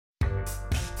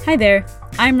Hi there,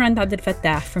 I'm Randa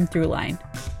Abdelfattah from Throughline.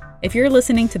 If you're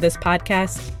listening to this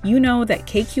podcast, you know that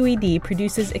KQED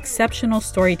produces exceptional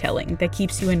storytelling that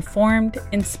keeps you informed,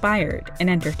 inspired,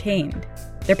 and entertained.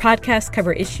 Their podcasts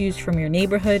cover issues from your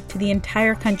neighborhood to the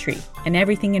entire country and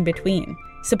everything in between.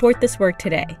 Support this work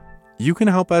today. You can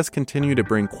help us continue to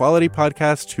bring quality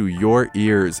podcasts to your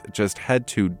ears. Just head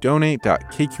to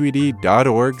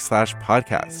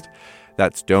donate.kqed.org/podcast.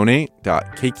 That's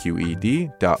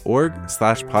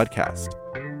donate.kqed.org/podcast.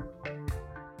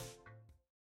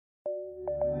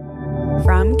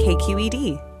 From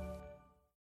KQED.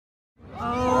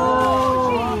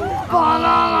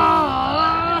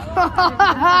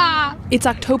 It's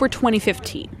October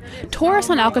 2015. Tourists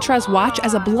on Alcatraz watch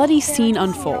as a bloody scene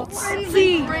unfolds.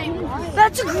 See,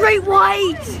 that's a great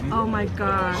white! Oh my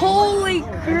god. Holy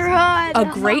crud! A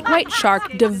great white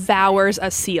shark devours a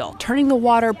seal, turning the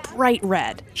water bright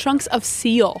red. Chunks of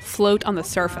seal float on the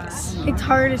surface. Its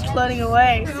heart is floating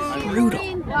away. Brutal.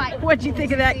 What'd you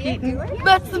think of that, Keaton?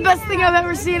 That's the best thing I've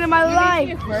ever seen in my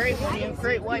life. Great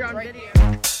white right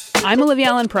here. I'm Olivia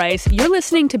Allen Price. You're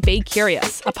listening to Bay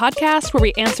Curious, a podcast where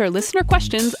we answer listener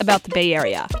questions about the Bay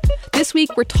Area. This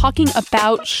week, we're talking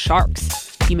about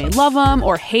sharks. You may love them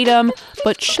or hate them,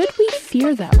 but should we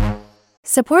fear them?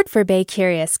 Support for Bay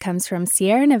Curious comes from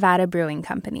Sierra Nevada Brewing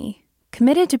Company,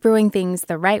 committed to brewing things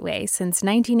the right way since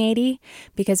 1980,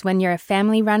 because when you're a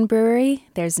family-run brewery,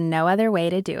 there's no other way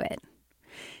to do it.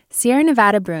 Sierra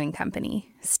Nevada Brewing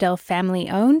Company, still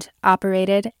family-owned,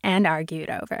 operated, and argued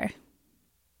over.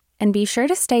 And be sure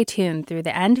to stay tuned through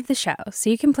the end of the show so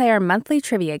you can play our monthly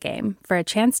trivia game for a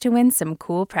chance to win some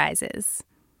cool prizes.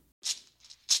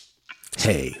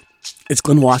 Hey, it's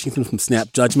Glenn Washington from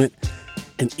Snap Judgment.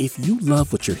 And if you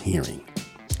love what you're hearing,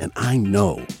 and I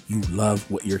know you love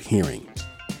what you're hearing,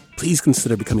 please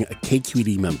consider becoming a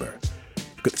KQED member.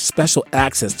 You get special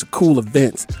access to cool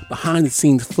events,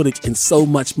 behind-the-scenes footage, and so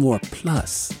much more.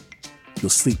 Plus,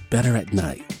 you'll sleep better at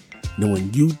night,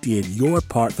 knowing you did your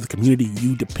part for the community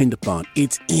you depend upon.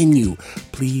 It's in you.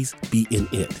 Please be in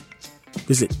it.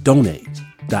 Visit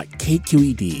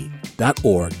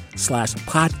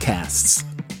donate.kqed.org/podcasts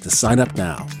to sign up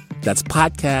now. That's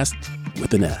podcast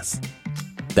with an S.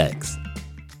 Thanks.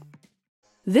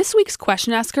 This week's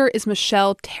question asker is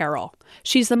Michelle Terrell.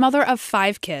 She's the mother of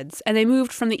 5 kids, and they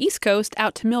moved from the East Coast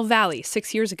out to Mill Valley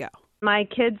 6 years ago. My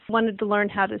kids wanted to learn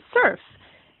how to surf.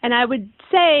 And I would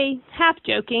say, half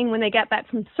joking, when they got back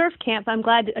from surf camp, I'm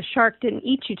glad a shark didn't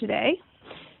eat you today.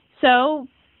 So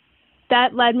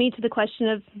that led me to the question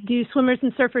of, do swimmers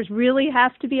and surfers really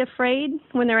have to be afraid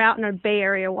when they're out in our Bay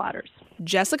Area waters?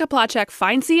 Jessica Placzek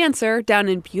finds the answer down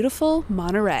in beautiful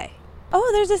Monterey. Oh,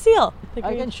 there's a seal.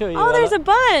 I can show you. Oh, there's a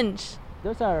bunch.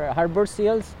 Those are harbor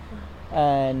seals.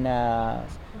 And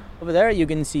over there you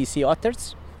can see sea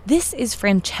otters. This is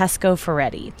Francesco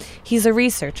Ferretti. He's a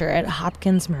researcher at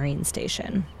Hopkins Marine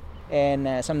Station.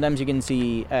 And sometimes you can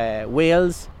see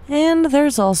whales. And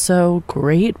there's also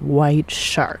great white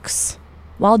sharks.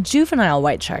 While juvenile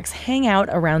white sharks hang out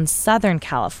around Southern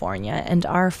California and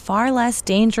are far less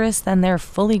dangerous than their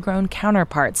fully grown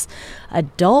counterparts,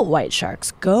 adult white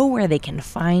sharks go where they can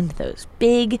find those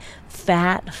big,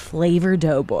 fat, flavor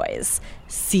doughboys,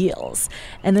 seals.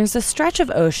 And there's a stretch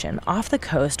of ocean off the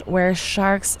coast where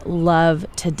sharks love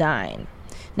to dine.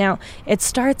 Now, it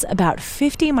starts about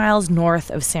 50 miles north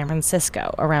of San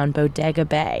Francisco, around Bodega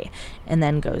Bay, and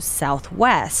then goes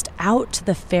southwest out to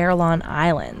the Farallon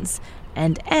Islands,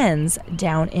 and ends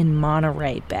down in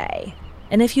Monterey Bay.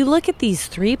 And if you look at these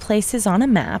 3 places on a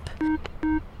map,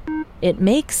 it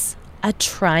makes a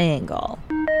triangle.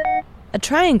 A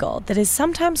triangle that is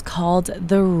sometimes called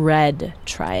the Red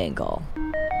Triangle,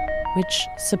 which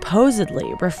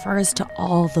supposedly refers to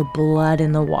all the blood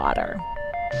in the water.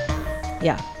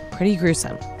 Yeah, pretty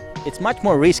gruesome. It's much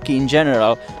more risky in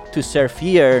general to surf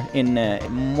here in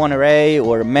Monterey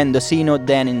or Mendocino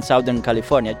than in Southern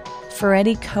California.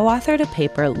 Ferretti co-authored a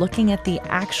paper looking at the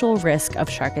actual risk of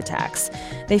shark attacks.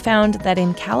 They found that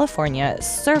in California,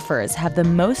 surfers have the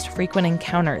most frequent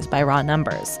encounters by raw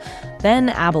numbers, then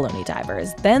abalone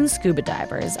divers, then scuba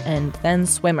divers, and then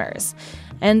swimmers.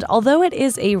 And although it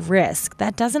is a risk,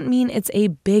 that doesn't mean it's a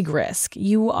big risk.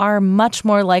 You are much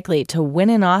more likely to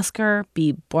win an Oscar,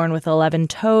 be born with 11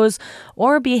 toes,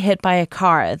 or be hit by a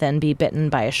car than be bitten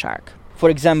by a shark.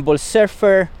 For example,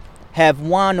 surfers have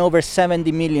 1 over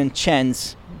 70 million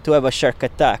chance to have a shark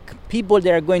attack. People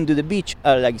that are going to the beach,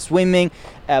 like swimming,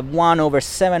 have 1 over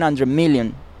 700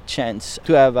 million chance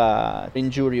to have a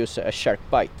injurious shark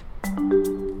bite.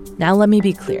 Now let me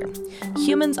be clear.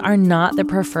 Humans are not the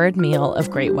preferred meal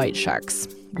of great white sharks.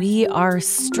 We are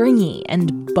stringy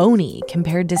and bony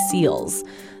compared to seals.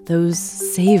 those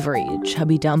savory,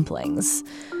 chubby dumplings.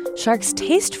 Sharks'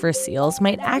 taste for seals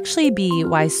might actually be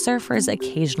why surfers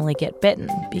occasionally get bitten,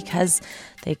 because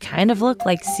they kind of look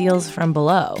like seals from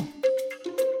below.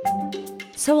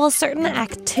 So while certain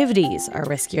activities are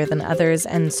riskier than others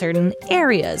and certain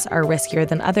areas are riskier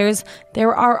than others,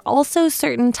 there are also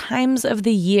certain times of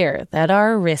the year that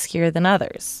are riskier than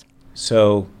others.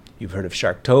 So you've heard of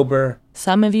Sharktober.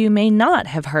 Some of you may not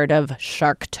have heard of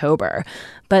Sharktober,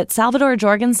 but Salvador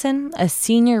Jorgensen, a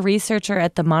senior researcher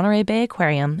at the Monterey Bay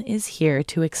Aquarium, is here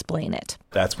to explain it.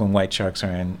 That's when white sharks are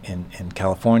in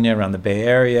California, around the Bay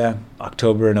Area.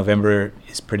 October, November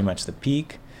is pretty much the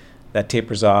peak. That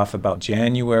tapers off about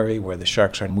January, where the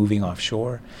sharks are moving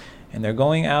offshore. And they're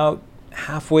going out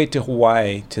halfway to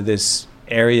Hawaii, to this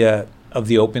area of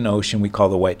the open ocean we call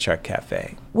the White Shark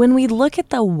Cafe. When we look at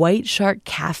the White Shark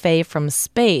Cafe from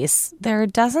space, there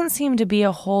doesn't seem to be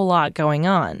a whole lot going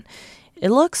on. It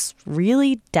looks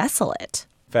really desolate.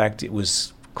 In fact, it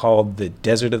was called the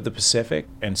Desert of the Pacific,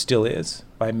 and still is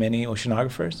by many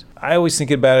oceanographers. I always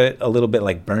think about it a little bit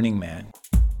like Burning Man.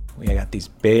 We got these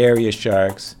Bay Area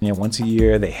sharks. Once a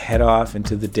year, they head off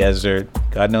into the desert.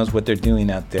 God knows what they're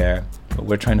doing out there, but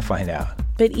we're trying to find out.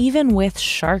 But even with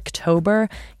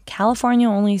Sharktober, California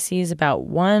only sees about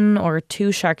 1 or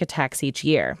 2 shark attacks each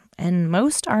year, and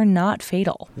most are not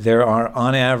fatal. There are,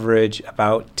 on average,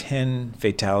 about 10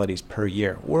 fatalities per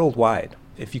year worldwide.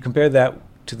 If you compare that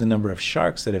to the number of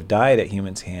sharks that have died at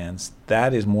humans' hands,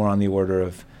 that is more on the order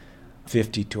of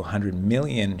 50 to 100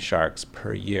 million sharks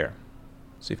per year.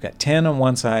 So you've got 10 on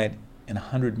one side and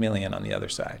 100 million on the other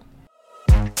side.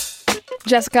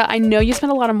 Jessica, I know you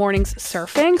spend a lot of mornings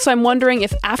surfing, so I'm wondering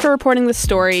if after reporting this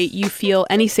story, you feel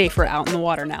any safer out in the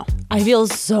water now. I feel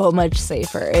so much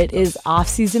safer. It is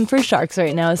off-season for sharks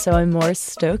right now, so I'm more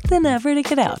stoked than ever to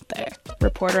get out there.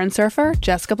 Reporter and surfer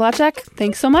Jessica Blacek,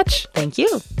 thanks so much. Thank you.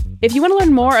 If you want to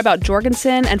learn more about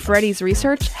Jorgensen and Ferretti's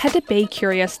research, head to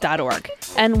baycurious.org.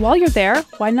 And while you're there,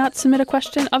 why not submit a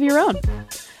question of your own?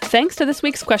 Thanks to this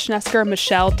week's question asker,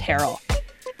 Michelle Terrell.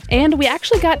 And we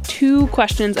actually got 2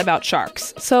 questions about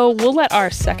sharks, so we'll let our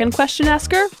second question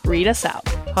asker read us out.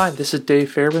 Hi, this is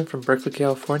Dave Fairbairn from Berkeley,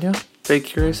 California. Bay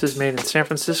Curious is made in San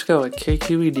Francisco at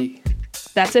KQED.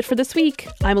 That's it for this week.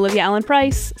 I'm Olivia Allen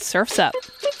Price. Surf's up.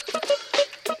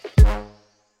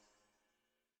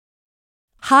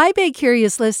 Hi, Bay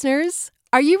Curious listeners.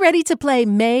 Are you ready to play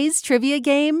May's trivia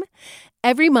game?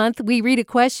 Every month, we read a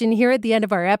question here at the end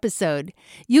of our episode.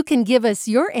 You can give us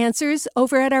your answers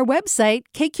over at our website,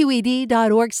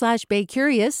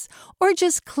 kqed.org/baycurious, or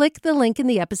just click the link in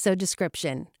the episode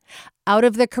description. Out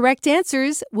of the correct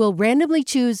answers, we'll randomly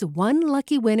choose one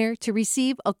lucky winner to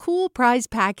receive a cool prize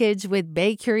package with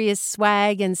Bay Curious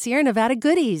swag and Sierra Nevada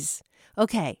goodies.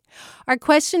 Okay, our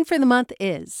question for the month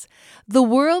is, the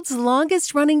world's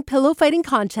longest-running pillow fighting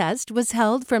contest was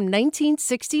held from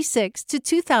 1966 to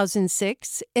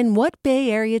 2006 in what Bay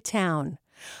Area town?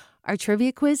 Our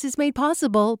trivia quiz is made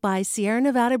possible by Sierra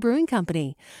Nevada Brewing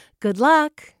Company. Good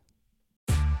luck!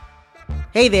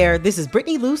 Hey there, this is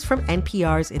Brittany Luce from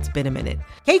NPR's It's Been a Minute.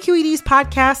 KQED's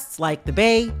podcasts like The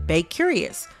Bay, Bay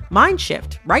Curious,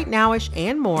 Mindshift, Right Nowish,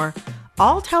 and more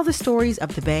all tell the stories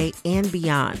of the Bay and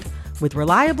beyond, with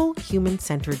reliable,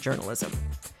 human-centered journalism.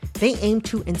 They aim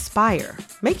to inspire,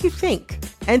 make you think,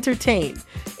 entertain,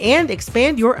 and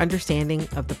expand your understanding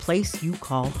of the place you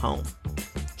call home.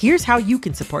 Here's how you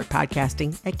can support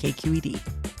podcasting at KQED.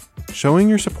 Showing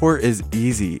your support is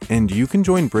easy, and you can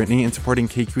join Brittany in supporting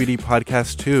KQED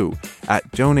Podcast too at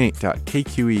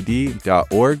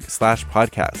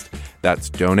donate.kqed.org/podcast. That's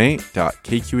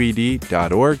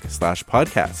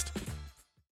donate.kqed.org/podcast.